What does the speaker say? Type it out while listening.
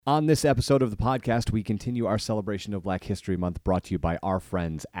On this episode of the podcast, we continue our celebration of Black History Month brought to you by our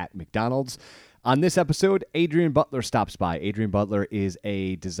friends at McDonald's. On this episode, Adrian Butler stops by. Adrian Butler is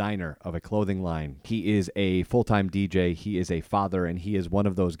a designer of a clothing line. He is a full-time DJ. He is a father, and he is one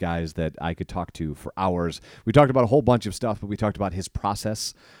of those guys that I could talk to for hours. We talked about a whole bunch of stuff, but we talked about his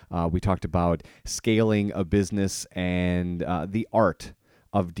process. We talked about scaling a business and the art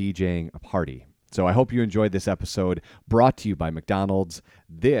of DJing a party. So I hope you enjoyed this episode brought to you by McDonald's.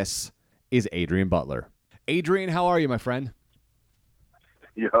 This is Adrian Butler. Adrian, how are you, my friend?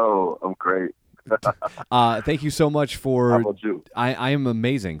 Yo, I'm great. Thank you so much for... How about you? I am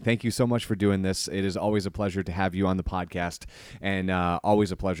amazing. Thank you so much for doing this. It is always a pleasure to have you on the podcast, and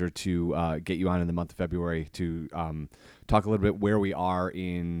always a pleasure to get you on in the month of February to talk a little bit where we are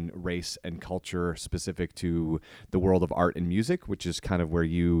in race and culture specific to the world of art and music, which is kind of where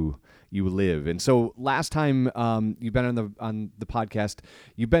you live. And so last time you've been on the podcast,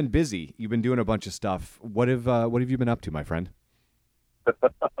 you've been busy. You've been doing a bunch of stuff. What have you been up to, my friend?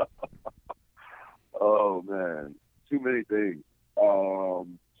 Oh man, too many things.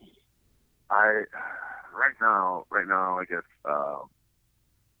 Right now, I guess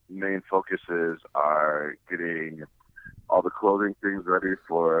main focuses are getting all the clothing things ready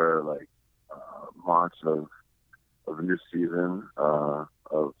for launch of a new season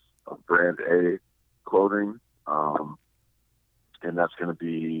of Brand A clothing, and that's going to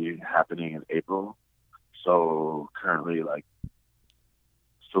be happening in April. So currently,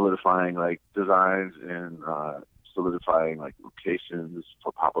 solidifying designs and solidifying locations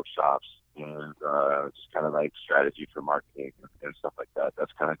for pop-up shops and just kind of strategy for marketing and stuff like that.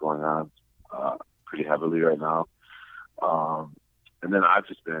 That's kind of going on pretty heavily right now. And then I've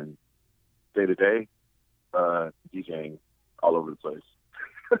just been day to day DJing all over the place.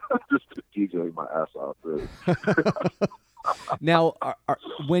 Just DJing my ass off, really. Now,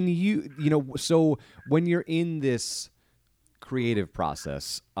 when so when you're in this creative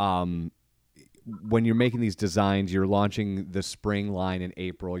process, when you're making these designs, you're launching the spring line in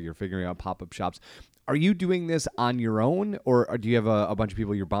April, you're figuring out pop-up shops. Are you doing this on your own, or do you have a bunch of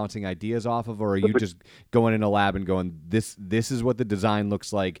people you're bouncing ideas off of, or are you just going in a lab and going, this is what the design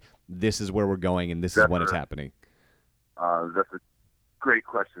looks like, this is where we're going, and this is when it's happening? That's a great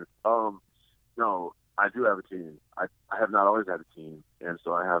question. No, I do have a team. I have not always had a team, and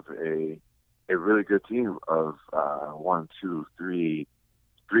so I have a really good team of three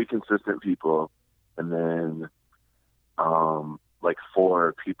consistent people, and then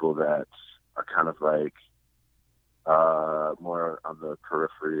 4 people that are kind of more on the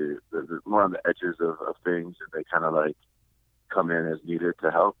periphery, more on the edges of things, and they kind of come in as needed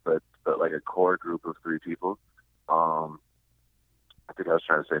to help, but a core group of 3 people. I think I was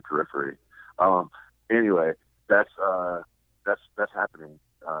trying to say periphery. Anyway, that's happening.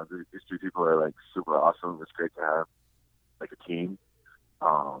 These 3 people are super awesome. It's great to have a team.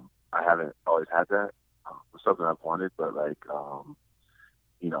 I haven't always had that. It's something I've wanted, but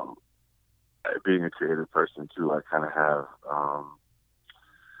being a creative person too, I kind of have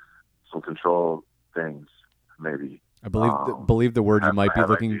some control things, maybe. I believe the word you might be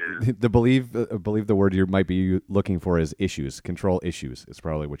looking believe the word you might be looking for is issues. Control issues is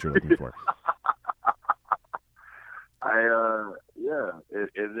probably what you're looking for.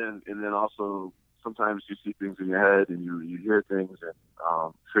 And then also sometimes you see things in your head and you hear things, and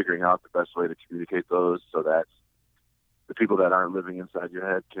figuring out the best way to communicate those so that the people that aren't living inside your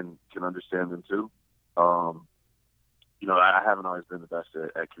head can understand them too. I haven't always been the best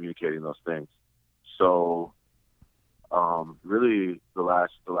at communicating those things. So really the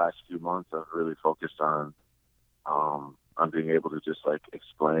last few months I've really focused on being able to just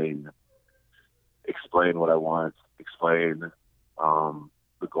explain what I want, explain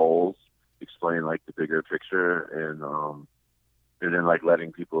the goals, explain the bigger picture, and then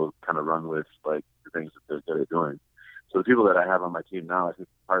letting people kind of run with the things that they're doing. So the people that I have on my team now, I think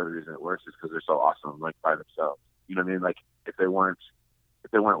part of the reason it works is because they're so awesome, by themselves. You know what I mean? If they weren't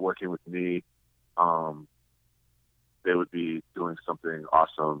working with me, they would be doing something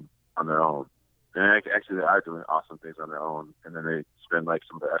awesome on their own. And actually, they are doing awesome things on their own, and then they spend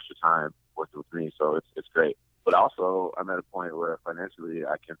some of their extra time working with me. So it's great. But also, I'm at a point where financially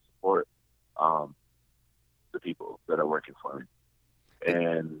I can support the people that are working for me,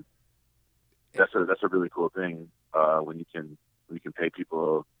 and that's a really cool thing when you can pay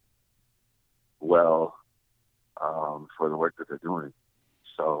people well for the work that they're doing.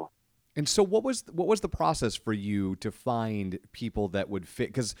 So And so what was the process for you to find people that would fit?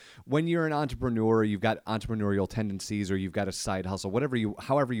 Because when you're an entrepreneur, you've got entrepreneurial tendencies or you've got a side hustle,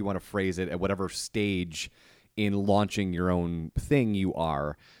 however you want to phrase it, at whatever stage in launching your own thing you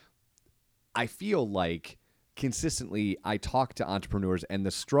are. I feel like consistently I talk to entrepreneurs, and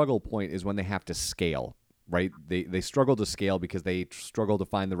the struggle point is when they have to scale, right? They struggle to scale because they struggle to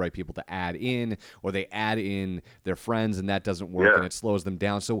find the right people to add in, or they add in their friends and that doesn't work and it slows them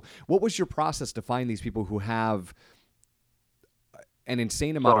down. So what was your process to find these people who have an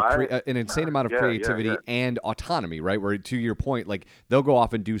insane amount of creativity and autonomy, right? Where, to your point, like, they'll go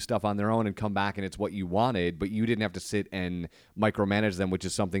off and do stuff on their own and come back and it's what you wanted, but you didn't have to sit and micromanage them, which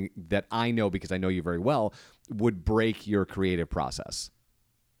is something that I know, because I know you very well, would break your creative process.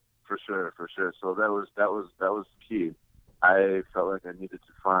 For sure. So that was key. I felt like I needed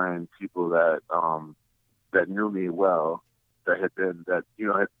to find people that knew me well, that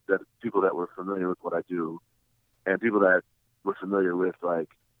people that were familiar with what I do, and people that were familiar with like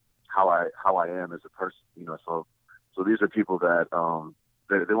how I am as a person, So these are people that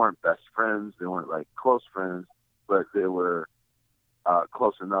they weren't best friends, they weren't like close friends, but they were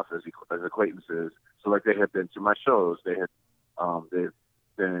close enough as acquaintances. So like, they had been to my shows, they've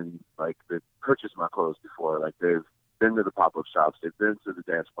been like, they've purchased my clothes before, like they've been to the pop-up shops, they've been to the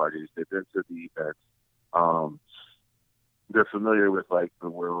dance parties, they've been to the events. They're familiar with like the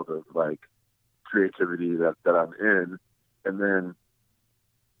world of like creativity that I'm in. And then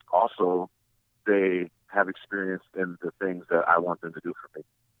also they have experience in the things that I want them to do for me.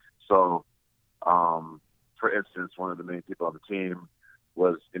 So, for instance, one of the main people on the team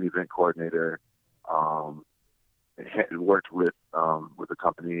was an event coordinator, had worked with the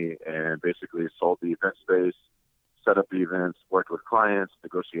company and basically sold the event space, set up the events, worked with clients,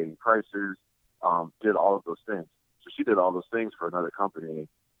 negotiating prices, did all of those things. So she did all those things for another company.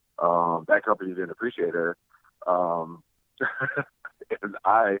 That company didn't appreciate her. And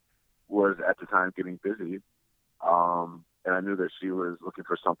I was at the time getting busy. And I knew that she was looking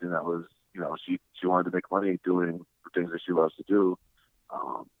for something that was, she wanted to make money doing the things that she loves to do.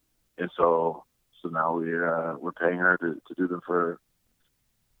 And so now we're paying her to do them for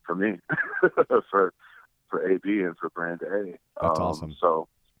me, for AB and for brand A. That's awesome. So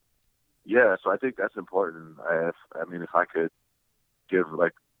I think that's important. If I could give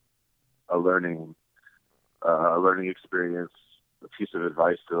like a learning experience, a piece of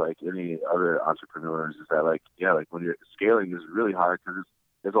advice to like any other entrepreneurs, is that like when you're scaling is really hard, because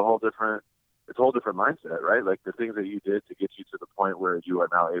it's a whole different mindset, right? Like, the things that you did to get you to the point where you are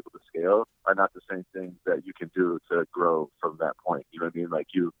now able to scale are not the same things that you can do to grow from that point. You know what I mean? Like,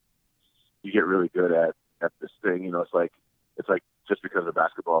 you get really good at this thing, it's like just because a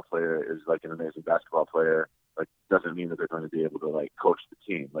basketball player is like an amazing basketball player, like, doesn't mean that they're going to be able to like coach the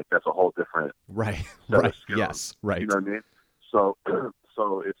team. Like, that's a whole different right. Yes, right. You know what I mean? So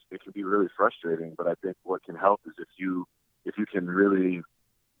it can be really frustrating, but I think what can help is if you can really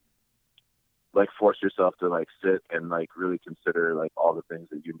like force yourself to like sit and like really consider like all the things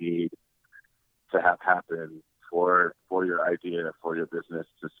that you need to have happen for your idea, for your business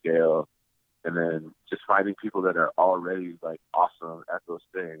to scale, and then just finding people that are already like awesome at those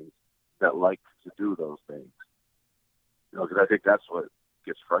things, that like to do those things. Because I think that's what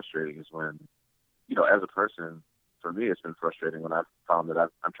gets frustrating, is when, as a person, for me, it's been frustrating when I've found that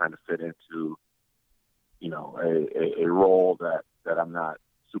I'm trying to fit into, a role that I'm not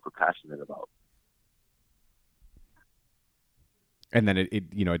super passionate about. And then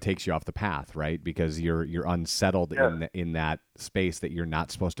it takes you off the path, right? Because you're unsettled in that space that you're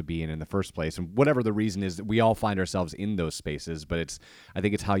not supposed to be in the first place. And whatever the reason is, we all find ourselves in those spaces, but I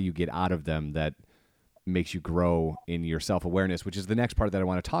think it's how you get out of them that makes you grow in your self-awareness, which is the next part that I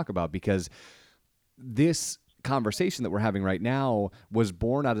want to talk about, because this conversation that we're having right now was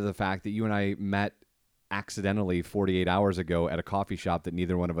born out of the fact that you and I met accidentally 48 hours ago at a coffee shop that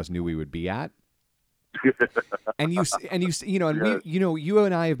neither one of us knew we would be at. and you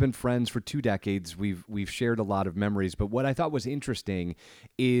and I have been friends for 2 decades. We've shared a lot of memories, but what I thought was interesting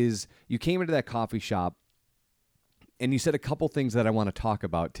is you came into that coffee shop and you said a couple things that I want to talk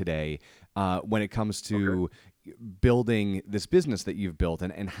about today when it comes to building this business that you've built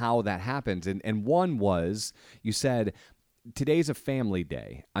and how that happens. And one was, you said, today's a family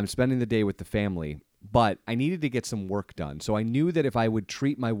day. I'm spending the day with the family, but I needed to get some work done. So I knew that if I would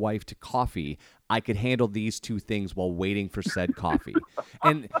treat my wife to coffee, I could handle these 2 things while waiting for said coffee.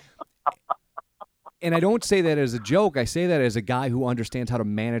 And I don't say that as a joke. I say that as a guy who understands how to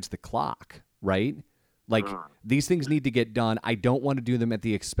manage the clock, right? Like, these things need to get done. I don't want to do them at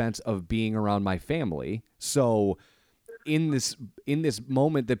the expense of being around my family. So in this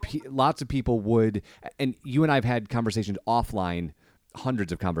moment that lots of people would, and you and I have had conversations offline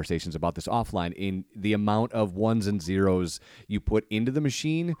hundreds of conversations about this offline, in the amount of ones and zeros you put into the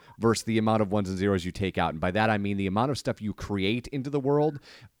machine versus the amount of ones and zeros you take out. And by that, I mean the amount of stuff you create into the world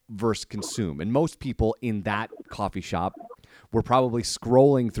versus consume. And most people in that coffee shop were probably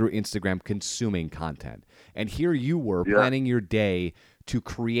scrolling through Instagram, consuming content. And here you were planning your day to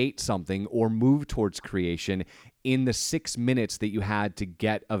create something or move towards creation in the 6 minutes that you had to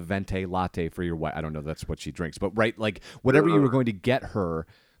get a venti latte for your wife. I don't know, that's what she drinks, but right, like whatever you were going to get her,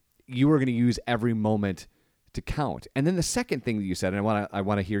 you were going to use every moment to count. And then the second thing that you said, and I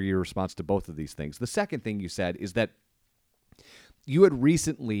want to hear your response to both of these things. The second thing you said is that you had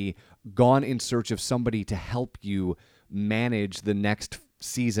recently gone in search of somebody to help you manage the next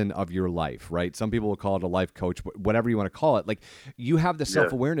season of your life, right? Some people will call it a life coach, whatever you want to call it. Like, you have the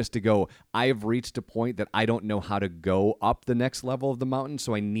self-awareness to go, I have reached a point that I don't know how to go up the next level of the mountain,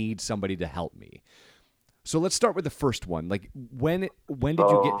 so I need somebody to help me. So let's start with the first one. Like, when did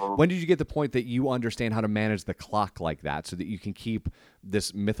you get the point that you understand how to manage the clock like that, so that you can keep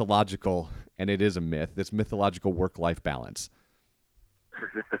this mythological, and it is a myth, this mythological work-life balance?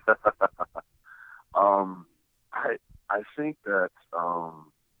 I think that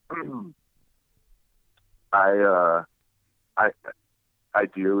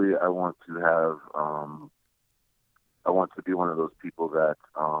ideally I want to have I want to be one of those people that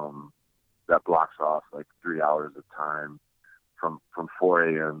that blocks off like 3 hours of time from 4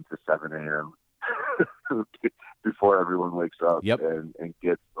 a.m. to 7 a.m. before everyone wakes up and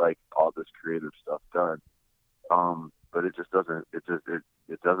gets like all this creative stuff done. But it just doesn't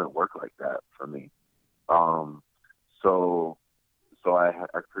it doesn't work like that for me. So I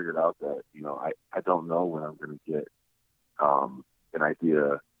figured out that, you know, I don't know when I'm going to get an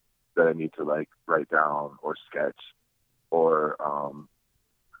idea that I need to like write down or sketch or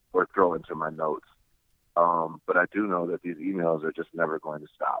throw into my notes. But I do know that these emails are just never going to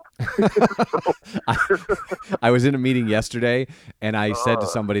stop. I was in a meeting yesterday, and I said to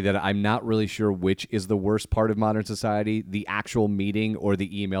somebody that I'm not really sure which is the worst part of modern society, the actual meeting or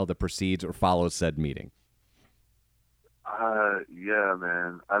the email that precedes or follows said meeting. Yeah,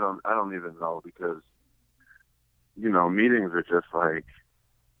 man. I don't even know, because, you know, meetings are just like,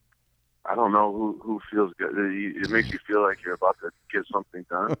 I don't know who feels good. It makes you feel like you're about to get something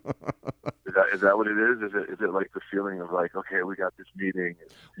done. Is that what it is? Is it like the feeling of like, okay, we got this meeting,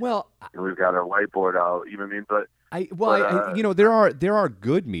 and we've got our whiteboard out. You know what I mean? You know, there are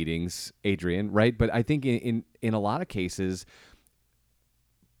good meetings, Adrian, right? But I think in a lot of cases,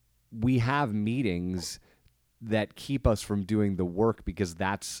 we have meetings that keep us from doing the work because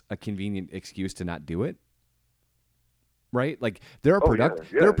that's a convenient excuse to not do it. Right? Like, there are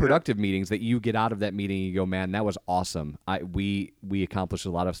productive meetings that you get out of that meeting and you go, man, that was awesome. We accomplished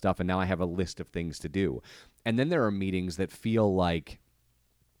a lot of stuff, and now I have a list of things to do. And then there are meetings that feel like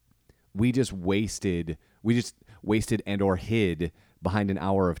we just wasted and or hid behind an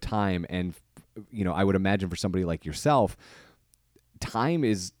hour of time. And, you know, I would imagine for somebody like yourself, time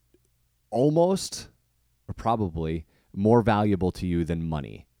is almost or probably more valuable to you than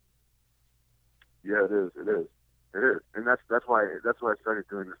money. Yeah, it is. It is, and that's why I started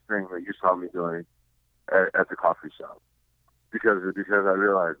doing this thing that you saw me doing at the coffee shop, because I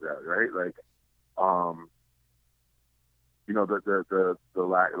realized that, right? Like, you know, the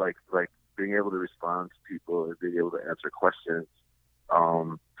lack, like being able to respond to people and being able to answer questions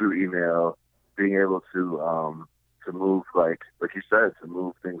through email, being able to move, like you said, to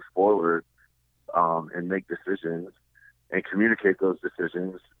move things forward and make decisions and communicate those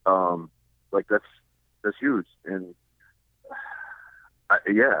decisions. Like that's huge. And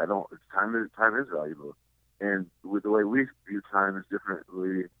time is valuable. And with the way we view time is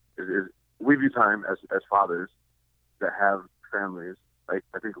differently, we view time as fathers that have families. Like,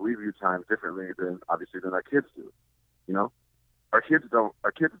 I think we view time differently than our kids do. You know, our kids don't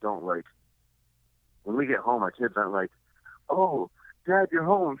like, when we get home, our kids aren't like, oh, Dad, you're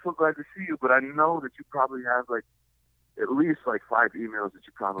home. I'm so glad to see you. But I know that you probably have like at least like 5 emails that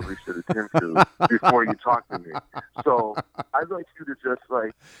you probably should attend to before you talk to me. So I'd like you to just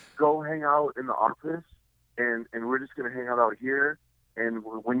like go hang out in the office, and we're just going to hang out here. And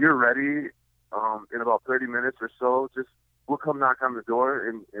when you're ready, in about 30 minutes or so, we'll come knock on the door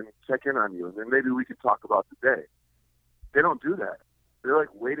and check in on you. And then maybe we can talk about the day. They don't do that. They're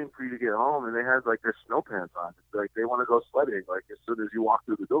like waiting for you to get home, and they have like their snow pants on. It's like they want to go sledding like as soon as you walk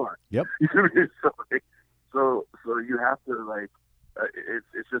through the door. Yep. So you have to like,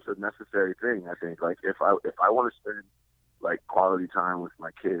 it's just a necessary thing. I think, like, if I want to spend like quality time with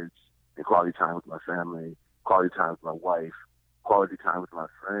my kids and quality time with my family, quality time with my wife, quality time with my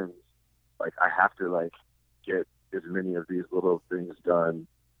friends, like I have to like get as many of these little things done,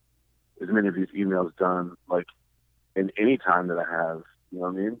 as many of these emails done, like in any time that I have, you know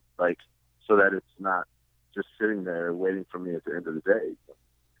what I mean? Like, so that it's not just sitting there waiting for me at the end of the day.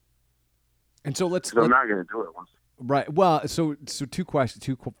 And so I'm not going to do it once. Right. Well, so two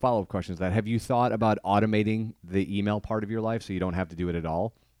follow-up questions. That have you thought about automating the email part of your life so you don't have to do it at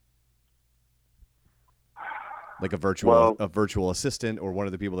all? Like a virtual assistant or one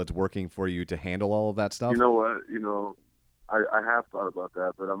of the people that's working for you to handle all of that stuff? You know what? You know, I have thought about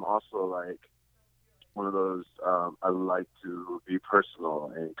that, but I'm also like one of those, I like to be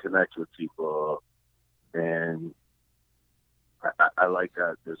personal and connect with people, and I like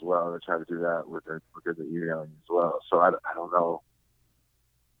that as well. I try to do that within the emailing as well. So I don't know.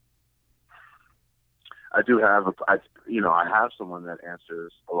 I do have I have someone that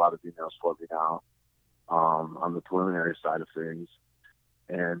answers a lot of emails for me now, on the preliminary side of things,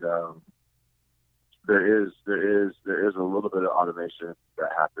 and there is a little bit of automation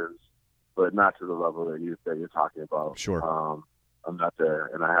that happens, but not to the level that you're talking about. Sure. I'm not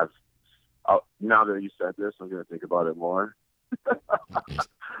there, and I have. Now that you said this, I'm going to think about it more.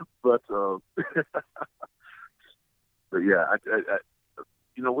 but yeah, I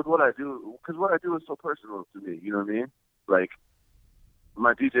with what I do, because what I do is so personal to me. You know what I mean? Like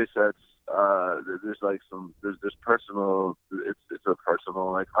my DJ sets, there's personal. It's a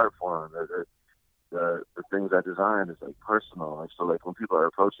personal like art form. The things I design is like personal. Like, so like when people are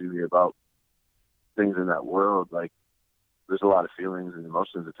approaching me about things in that world, like there's a lot of feelings and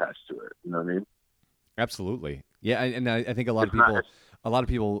emotions attached to it. You know what I mean? Absolutely. Yeah, and I think a lot of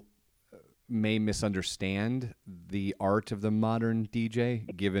people may misunderstand the art of the modern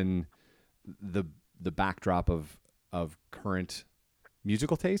DJ, given the backdrop of current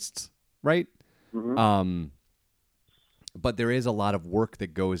musical tastes, right? Mm-hmm. But there is a lot of work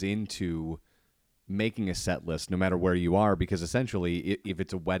that goes into making a set list, no matter where you are, because essentially, if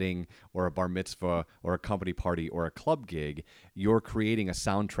it's a wedding or a bar mitzvah or a company party or a club gig, you're creating a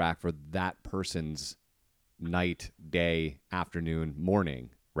soundtrack for that person's night, day, afternoon, morning,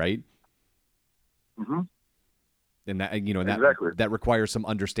 right? Mm-hmm. And that Exactly. that requires some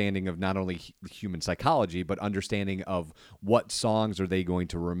understanding of not only human psychology, but understanding of what songs are they going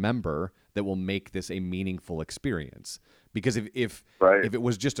to remember that will make this a meaningful experience. Because if it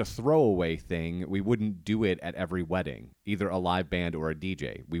was just a throwaway thing, we wouldn't do it at every wedding, either a live band or a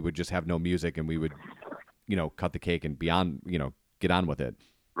DJ. We would just have no music, and we would, cut the cake and get on with it.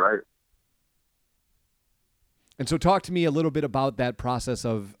 Right. And so talk to me a little bit about that process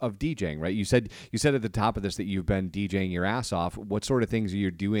of DJing, right? You said at the top of this that you've been DJing your ass off. What sort of things are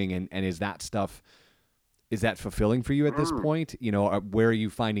you doing, and is that fulfilling for you at this point? Where are you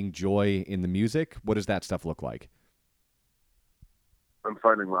finding joy in the music? What does that stuff look like? I'm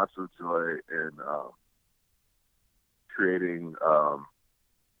finding lots of joy in creating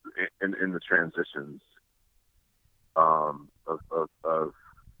in the transitions of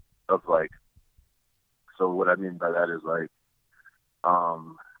like. So what I mean by that is like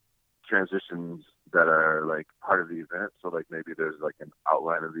transitions that are like part of the event. So like maybe there's like an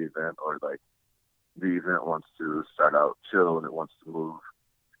outline of the event, or like the event wants to start out chill and it wants to move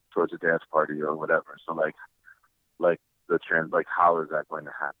towards a dance party or whatever. So like how is that going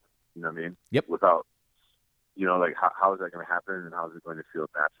to happen? You know what I mean? Yep. Without, like how is that going to happen, and how is it going to feel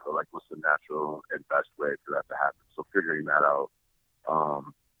natural? Like what's the natural and best way for that to happen? So figuring that out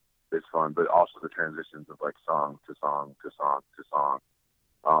is fun, but also the transitions of like song to song to song to song,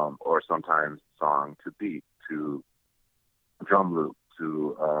 or sometimes song to beat, to drum loop,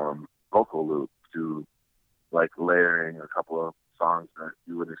 to vocal loop, to like layering a couple of songs that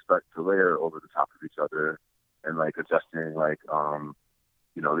you would expect to layer over the top of each other, and like adjusting like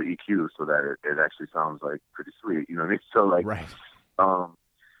the EQ so that it actually sounds like pretty sweet. You know what I mean? So like right. A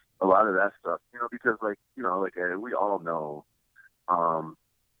lot of that stuff, because like we all know.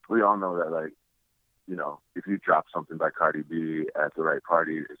 We all know that, like, if you drop something by Cardi B at the right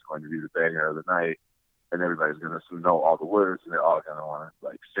party, it's going to be the banger of the night, and everybody's going to know all the words, and they're all going to want to,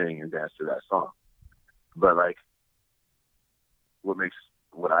 like, sing and dance to that song. But, like, what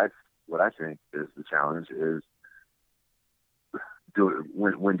I think is the challenge is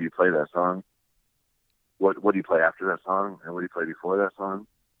when do you play that song? What do you play after that song? And what do you play before that song?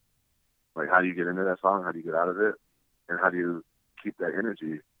 Like, how do you get into that song? How do you get out of it? And how do you keep that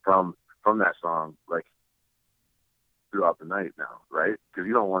energy from that song, like, throughout the night now, right? Because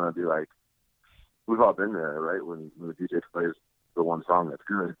you don't want to be like, we've all been there, right? When the DJ plays the one song that's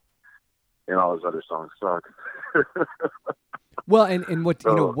good, and all those other songs suck. Well, and what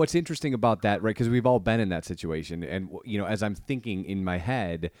what's interesting about that, right? Because we've all been in that situation, and as I'm thinking in my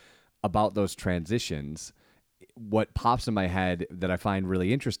head about those transitions, what pops in my head that I find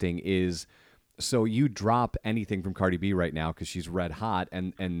really interesting is, so you drop anything from Cardi B right now because she's red hot,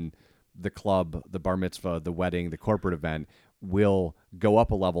 and the club, the bar mitzvah, the wedding, the corporate event will go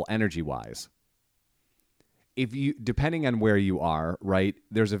up a level energy-wise. If you, depending on where you are, right,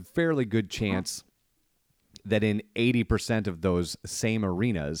 there's a fairly good chance that in 80% of those same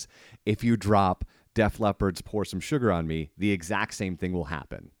arenas, if you drop Def Leppard's Pour Some Sugar on Me, the exact same thing will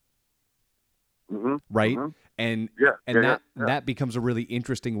happen. Right? And that becomes a really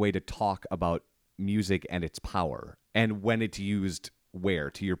interesting way to talk about music and its power, and when it's used where,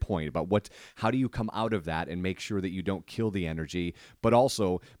 to your point about how do you come out of that and make sure that you don't kill the energy, but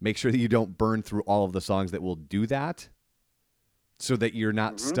also make sure that you don't burn through all of the songs that will do that, so that you're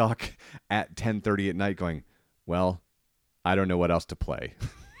not stuck at 10:30 at night going, well, I don't know what else to play.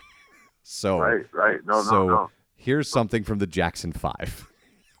 So right. No. Here's something from the Jackson 5,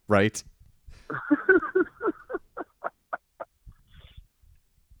 right?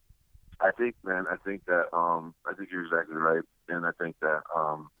 I think that I think you're exactly right, and I think that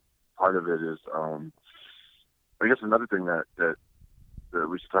part of it is I guess another thing that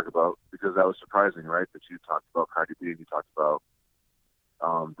we should talk about, because that was surprising, right? That you talked about Cardi B and you talked about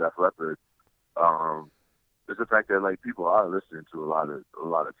Def Leppard. Is the fact that like people are listening to a lot of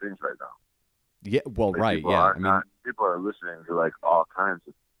things right now. Yeah, well, like, right, yeah. People are listening to like all kinds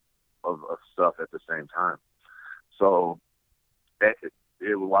of stuff at the same time. So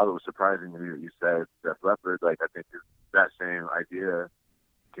while it was surprising to me that you said Def Leppard, like I think that same idea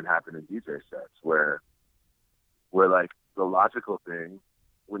can happen in DJ sets where like the logical thing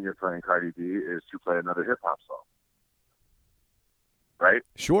when you're playing Cardi B is to play another hip hop song. Right?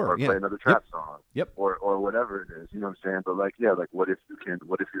 Sure. Or play another trap song. Yep. Or whatever it is. You know what I'm saying? But like, yeah, like what if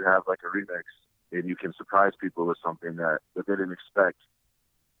you have like a remix and you can surprise people with something that they didn't expect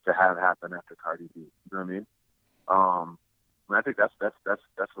to have happen after Cardi B. You know what I mean? And I think that's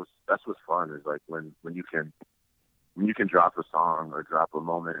what's fun, is like when you can drop a song or drop a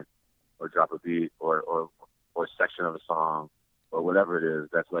moment or drop a beat or a section of a song or whatever it is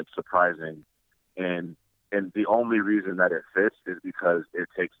that's like surprising, and the only reason that it fits is because it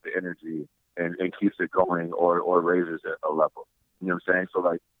takes the energy and keeps it going or raises it a level. You know what I'm saying? So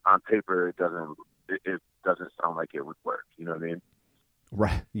like on paper, it doesn't sound like it would work. You know what I mean?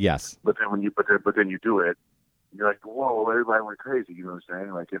 Right. Yes. But then then you do it, you're like, whoa, everybody went crazy. You know what I'm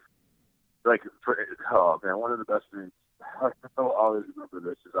saying? Like one of the best things I'll always remember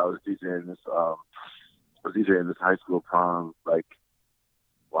this is I was DJing this high school prom, like,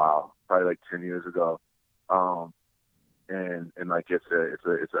 wow, probably like 10 years ago. And like it's a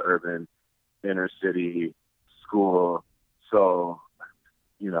urban inner city school. So,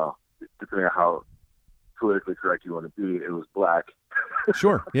 you know, depending on how politically correct you want to be, it was black.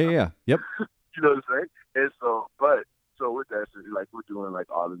 Sure. Yeah. Yep. You know what I'm saying? And so with that, so like we're doing like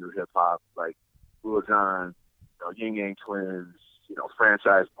all the new hip hop, like Lil Jon, Yin Yang Twins,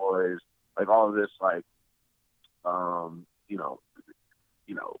 Franchise Boys, like all of this, like,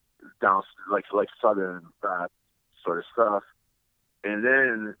 down like southern rap sort of stuff. And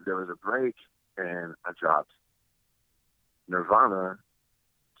then there was a break, and I dropped Nirvana,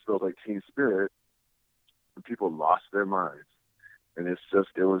 Smells Like Teen Spirit, and people lost their minds. And it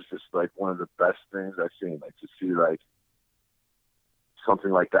was just like one of the best things I've seen, like to see like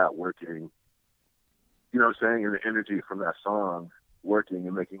something like that working, you know what I'm saying? And the energy from that song working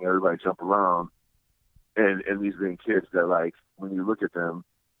and making everybody jump around. And these being kids that, like, when you look at them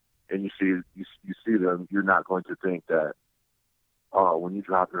and you see them, you're not going to think that, oh, when you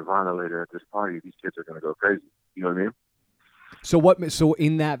drop Nirvana later at this party, these kids are going to go crazy. You know what I mean? So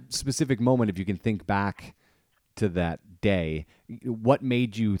in that specific moment, if you can think back to that day, what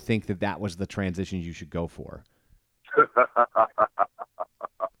made you think that was the transition you should go for?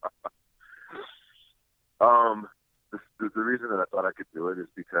 The reason that I thought I could do it is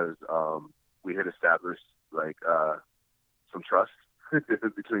because we had established like some trust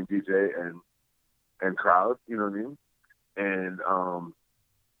between DJ and crowd, you know what I mean? And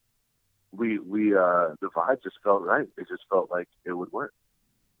we the vibe just felt right. It just felt like it would work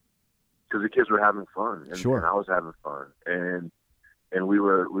because the kids were having fun, and, sure. And I was having fun, and we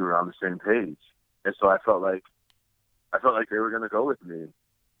were on the same page, and so I felt like they were going to go with me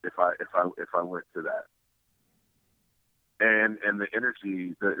if I went to that. And the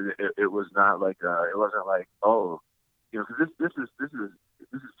energy, it was not like it wasn't like, oh, because this is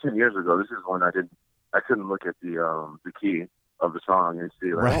 10 years ago. This is when I couldn't look at the key of the song and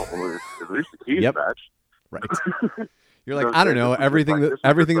see like, right. Oh, well, at least the keys yep. match. Right. You're like, I don't know, everything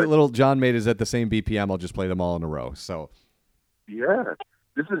that Little John made is at the same BPM. I'll just play them all in a row. So yeah,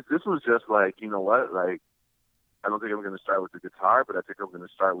 this was just like, you know what, like I don't think I'm going to start with the guitar, but I think I'm going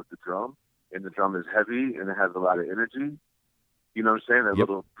to start with the drum. And the drum is heavy and it has a lot of energy. You know what I'm saying? That Yep.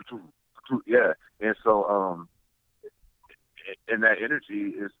 little, yeah. And so, and that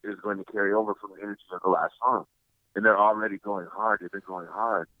energy is going to carry over from the energy of the last song. And they're already going hard. They've been going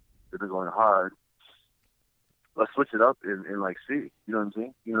hard. Let's switch it up in like C. You know what I'm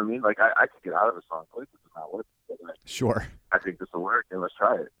saying? You know what I mean? Like I could get out of the song. Like, this is not working. But like, Sure. I think this will work, and let's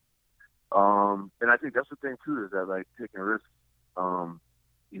try it. And I think that's the thing too, is that like taking risks,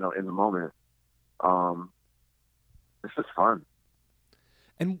 you know, in the moment. It's just fun.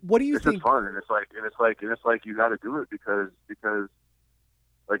 And what do you it's think? Just fun, and it's like you got to do it because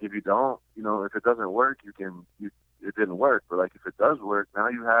like if you don't, you know, if it doesn't work, it didn't work. But like if it does work, now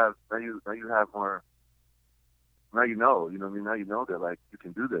you have more. Now you know what I mean. Now you know that like you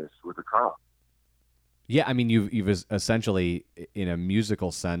can do this with a crowd. Yeah, I mean, you've essentially, in a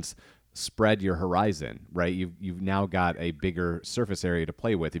musical sense, spread your horizon, right? You've now got a bigger surface area to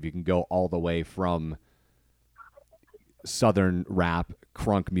play with. If you can go all the way from Southern rap,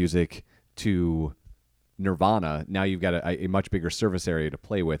 crunk music to Nirvana, now you've got a much bigger surface area to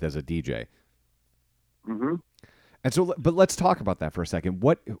play with as a DJ. Mm-hmm. And so, but let's talk about that for a second.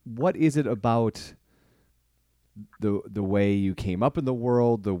 What is it about the way you came up in the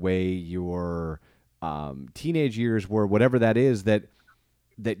world, the way your teenage years were, whatever that is, that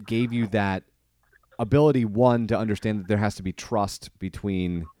gave you that ability, one, to understand that there has to be trust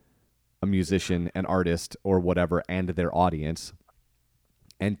between a musician, an artist, or whatever, and their audience,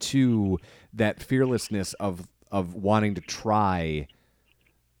 and two, that fearlessness of wanting to try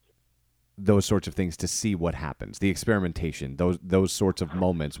those sorts of things to see what happens, the experimentation, those sorts of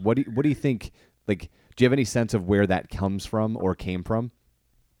moments. What do you think? Like, do you have any sense of where that comes from or came from?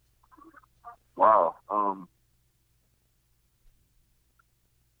 Wow.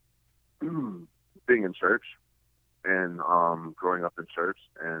 Being in church and growing up in church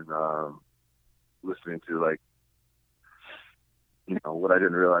and listening to, like, you know, what I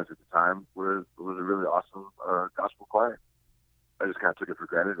didn't realize at the time was a really awesome gospel choir. I just kind of took it for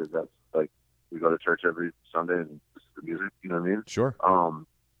granted as that's like we go to church every Sunday and listen to music. You know what I mean? Sure.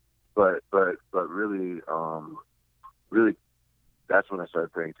 But really, that's when I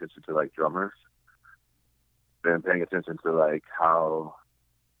started paying attention to like drummers, and paying attention to like how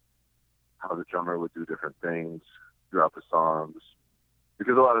the drummer would do different things throughout the songs,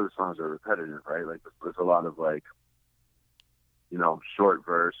 because a lot of the songs are repetitive, right? Like there's a lot of like, you know, short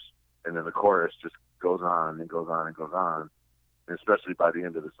verse, and then the chorus just goes on and goes on and goes on. And especially by the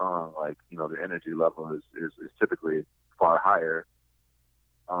end of the song, like, you know, the energy level is typically far higher.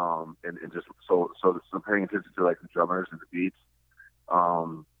 And just so paying attention to like the drummers and the beats.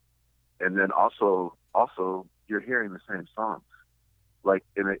 And then also you're hearing the same songs. Like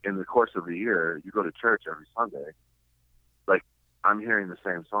in the course of the year, you go to church every Sunday. Like I'm hearing the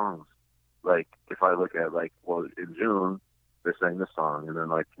same songs. Like if I look at like, well, in June they're saying this song, and then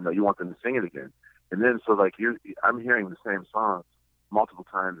like, you know, you want them to sing it again, and then so like I'm hearing the same songs multiple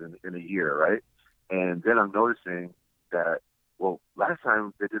times in a year, right? And then I'm noticing that, well, last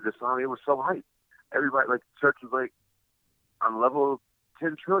time they did this song, it was so hype. Everybody, like, church was like on level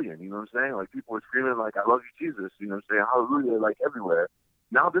 10 trillion, you know what I'm saying? Like, people were screaming, like, I love you, Jesus, you know what I'm saying? Hallelujah, like, everywhere.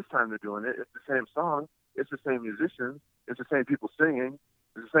 Now this time they're doing it. It's the same song. It's the same musicians. It's the same people singing.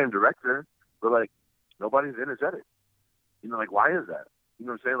 It's the same director. But, like, nobody's energetic. You know, like, why is that? You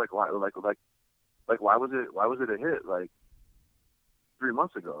know what I'm saying? Like, why, like why was it a hit, like, 3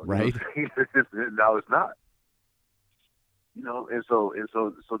 months ago? Right. You know, now it's not. You know, and so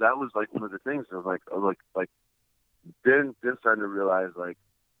that was like one of the things of like then starting to realize like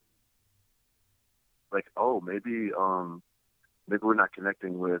oh, maybe we're not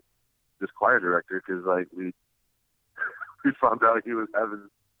connecting with this choir director, because like we found out he was having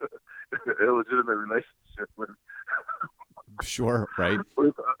a illegitimate relationship with Sure, right.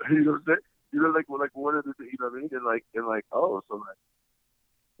 with, you know what I'm saying? You know, like what are the, you know what I mean? And like oh, so like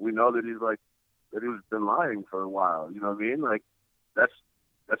we know that he's been lying for a while, you know what I mean? Like that's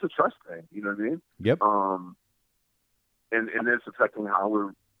a trust thing, you know what I mean? Yep. And it's affecting how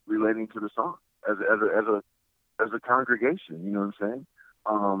we're relating to the song as a congregation, you know what I'm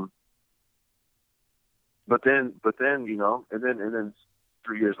saying? But then you know, and then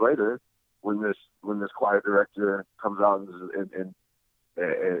 3 years later, when this choir director comes out and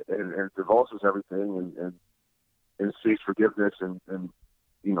divulges everything and seeks forgiveness and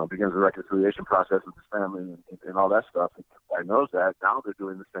you know, begins the reconciliation process with his family and all that stuff. And I knows that now they're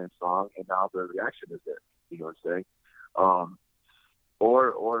doing the same song, and now the reaction is there. You know what I'm saying?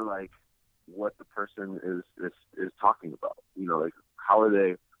 Or like what the person is talking about. You know, like how are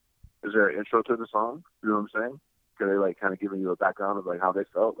they? Is there an intro to the song? You know what I'm saying? Are they like kind of giving you a background of like how they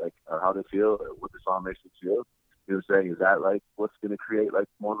felt, like or how they feel, or what the song makes them feel? You know what I'm saying? Is that like what's going to create like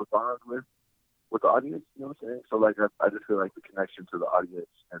more of a bond with the audience? You know what I'm saying? So like I just feel like the connection to the audience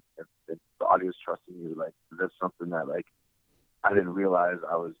and the audience trusting you, like that's something that like I didn't realize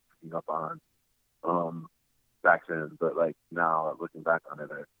I was picking up on back then, but like now looking back on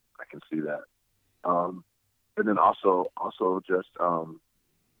it, I can see that. And then also just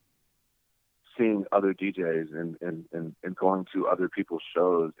seeing other DJs and going to other people's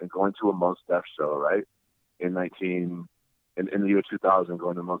shows and going to a Mos Def show, right? In the year 2000,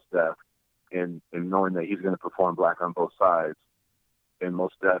 going to Mos Def and knowing that he's going to perform Black on Both Sides, and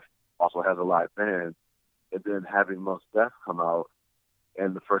Mos Def also has a live band, and then having Mos Def come out,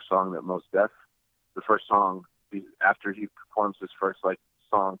 and the first song after he performs his first like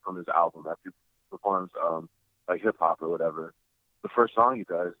song from his album, after he performs like hip hop or whatever, the first song he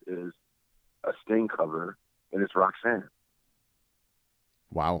does is a Sting cover, and it's Roxanne.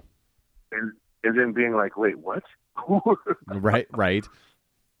 Wow. And then being like, wait, what? Right.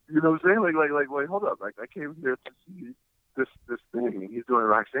 You know what I'm saying? Like, wait, hold up. Like, I came here to see this thing, and he's doing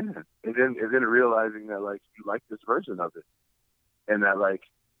Roxanne. And then realizing that, like, you like this version of it. And that, like,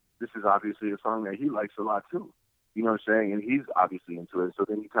 this is obviously a song that he likes a lot, too. You know what I'm saying? And he's obviously into it. So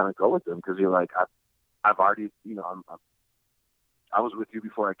then you kind of go with him because you're like, I've already, you know, I was with you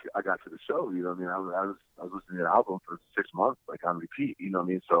before I got to the show. You know what I mean? I was listening to the album for 6 months, like, on repeat. You know what I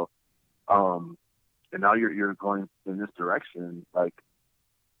mean? So, and now you're going in this direction, like,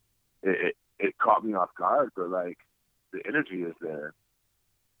 it caught me off guard, but like the energy is there,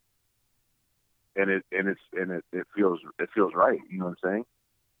 and it feels right. You know what I'm saying?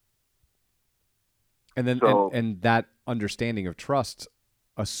 And then so, and that understanding of trust,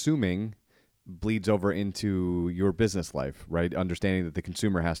 assuming, bleeds over into your business life, right? Understanding that the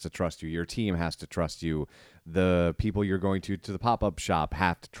consumer has to trust you, your team has to trust you, the people you're going to the pop-up shop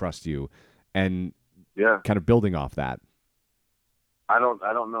have to trust you, and kind of building off that. I don't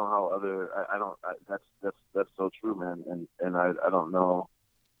know how that's so true, man. And I don't know.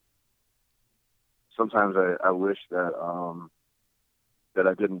 Sometimes I wish that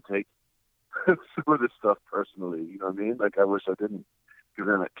I didn't take some of this stuff personally. You know what I mean? Like, I wish I didn't,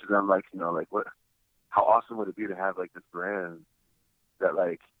 because I'm like, you know, like, what? How awesome would it be to have like this brand that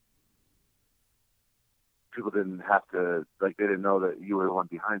like people didn't have to, like, they didn't know that you were the one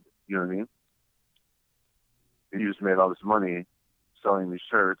behind it. You know what I mean? And you just made all this money selling these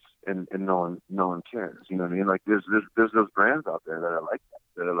shirts, and no one cares. You know what I mean? Like, there's those brands out there that are like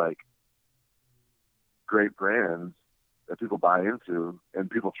that are like great brands that people buy into and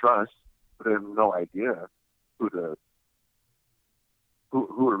people trust, but they have no idea who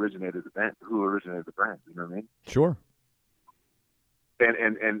originated the brand. You know what I mean? Sure.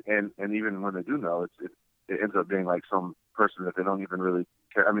 And even when they do know, it ends up being like some person that they don't even really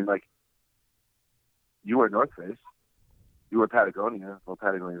care. I mean, like, you were North Face. You were Patagonia. Well,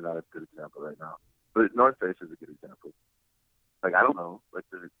 Patagonia is not a good example right now, but North Face is a good example. Like, I don't know. Like,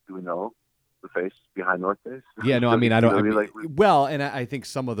 do we know the face behind North Face? Yeah, no, I mean, I don't. I mean, like, well, and I think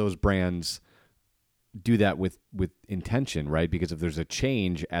some of those brands do that with intention, right? Because if there's a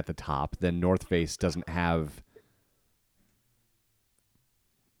change at the top, then North Face doesn't have.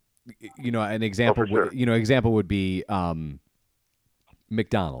 You know, an example. Sure. Example would be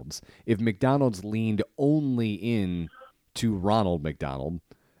McDonald's. If McDonald's leaned only in to Ronald McDonald,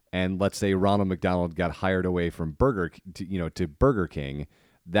 and let's say Ronald McDonald got hired away from to Burger King,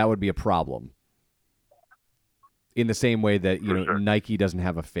 that would be a problem. In the same way that Sure. Nike doesn't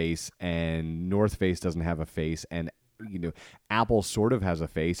have a face and North Face doesn't have a face, and Apple sort of has a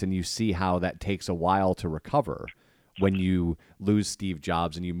face, and you see how that takes a while to recover. When you lose Steve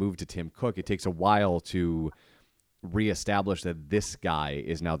Jobs and you move to Tim Cook, it takes a while to reestablish that this guy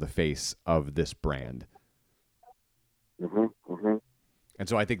is now the face of this brand. Mm-hmm. And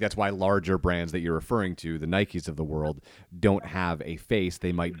so I think that's why larger brands that you're referring to, the Nikes of the world, don't have a face.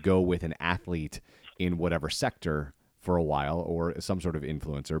 They might go with an athlete in whatever sector for a while, or some sort of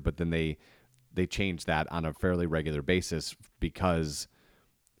influencer, but then they change that on a fairly regular basis, because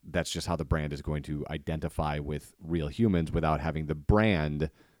that's just how the brand is going to identify with real humans without having the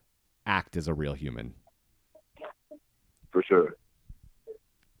brand act as a real human. For sure.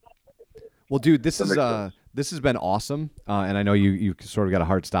 Well, dude, this has been awesome, and I know you sort of got a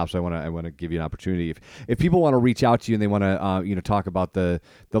hard stop, so I want to give you an opportunity. If people want to reach out to you and they want to talk about the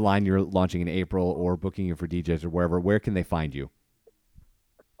line you're launching in April, or booking you for DJs or wherever, where can they find you?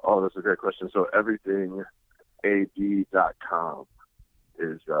 Oh, that's a great question. So everythingad.com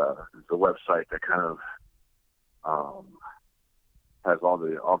is the website that kind of has all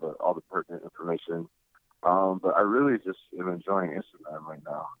the pertinent information. But I really just am enjoying Instagram right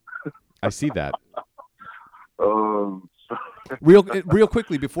now. I see that. So Real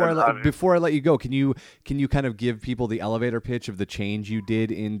quickly before I mean, before I let you go, can you kind of give people the elevator pitch of the change you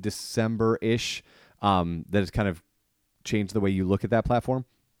did in December-ish that has kind of changed the way you look at that platform?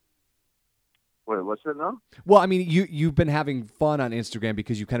 wait, what's it now? Well, I mean, you've been having fun on Instagram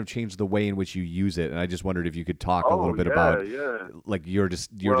because you kind of changed the way in which you use it, and I just wondered if you could talk a little bit about like your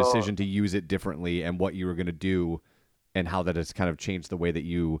decision to use it differently and what you were going to do, and how that has kind of changed the way that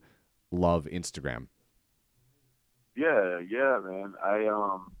you love Instagram. Yeah, man.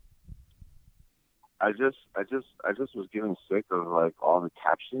 I just was getting sick of like all the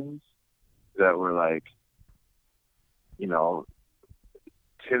captions that were like,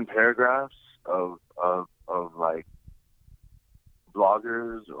 10 paragraphs of like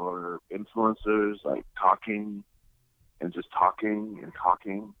bloggers or influencers like talking and just talking and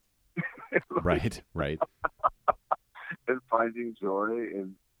talking. Right. And finding joy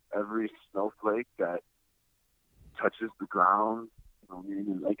in every snowflake that touches the ground. I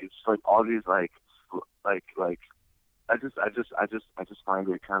mean, like it's like all these like I just find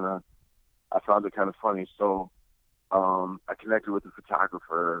it kind of, I found it kind of funny. So I connected with the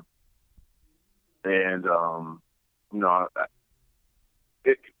photographer, and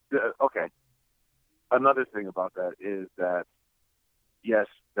okay. Another thing about that is that yes,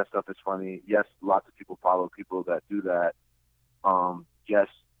 that stuff is funny. Yes, lots of people follow people that do that. Yes,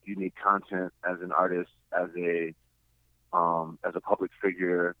 you need content as an artist, as a public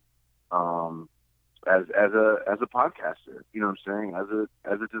figure, as a podcaster. You know what I'm saying?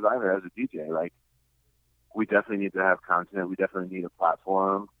 As a designer, as a DJ, like we definitely need to have content. We definitely need a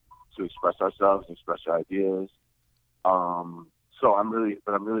platform to express ourselves and express our ideas. So I'm really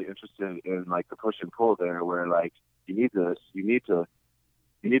interested in like the push and pull there, where like you need this, you need to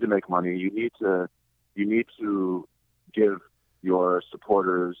make money, you need to give your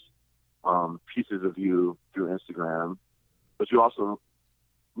supporters pieces of you through Instagram, but you also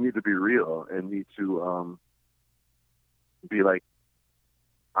need to be real and need to be like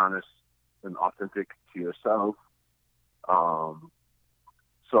honest and authentic to yourself.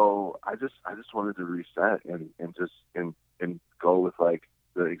 So I just wanted to reset and go with like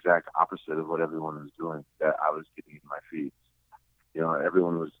the exact opposite of what everyone was doing that I was getting in my feeds.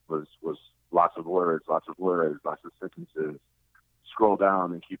 Everyone was lots of words, lots of sentences. Scroll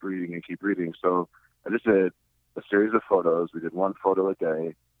down and keep reading. So I just did a series of photos. We did one photo a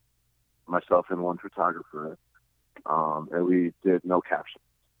day, myself and one photographer, and we did no captions.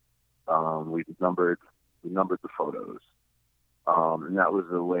 We numbered the photos, and that was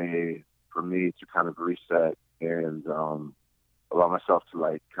a way for me to kind of reset and allow myself to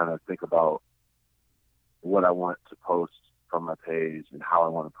like kind of think about what I want to post from my page and how I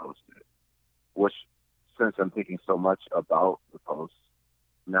want to post it. Which, since I'm thinking so much about the posts,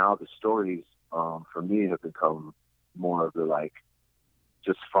 now the stories for me have become more of the like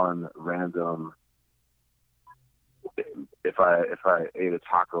just fun, random. If I ate a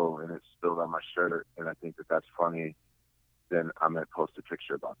taco and it spilled on my shirt and I think that that's funny, then I might post a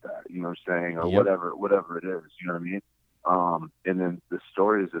picture about that. You know what I'm saying? Or whatever it is. You know what I mean? And then the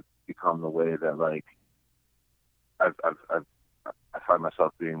stories have become the way that like I find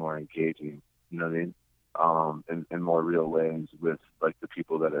myself being more engaging. You know what I mean? In more real ways with like the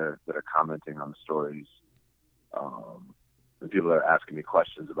people that are commenting on the stories, and people that are asking me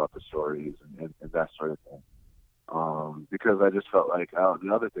questions about the stories and that sort of thing. Because I just felt like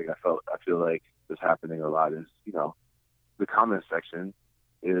the other thing I feel like is happening a lot is the comment section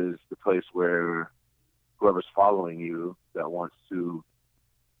is the place where whoever's following you that wants to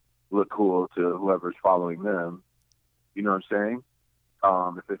look cool to whoever's following them. You know what I'm saying?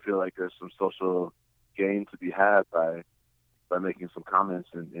 If they feel like there's some social gain to be had by making some comments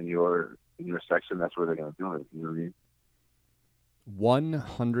in your section, that's where they're going to do it. You know what I mean?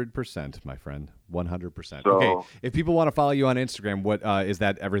 100%, my friend. 100%. So, okay, if people want to follow you on Instagram, what is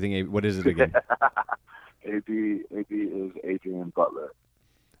that? Everything? What is it again? AB is Adrian Butler.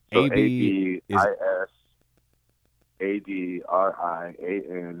 So AB is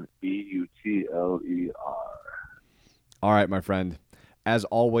ADRIANBUTLER. All right, my friend. As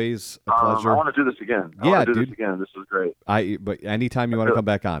always, a pleasure. I want to do this again. Dude. This again. This was great. But anytime you want to come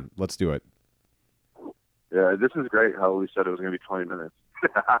back on, let's do it. Yeah, this is great. How we said it was going to be 20 minutes.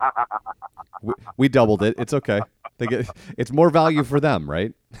 we doubled it. It's okay. It's more value for them,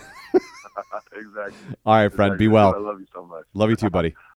 right? Exactly. All right, friend. Be well. I love you so much. Love you too, buddy.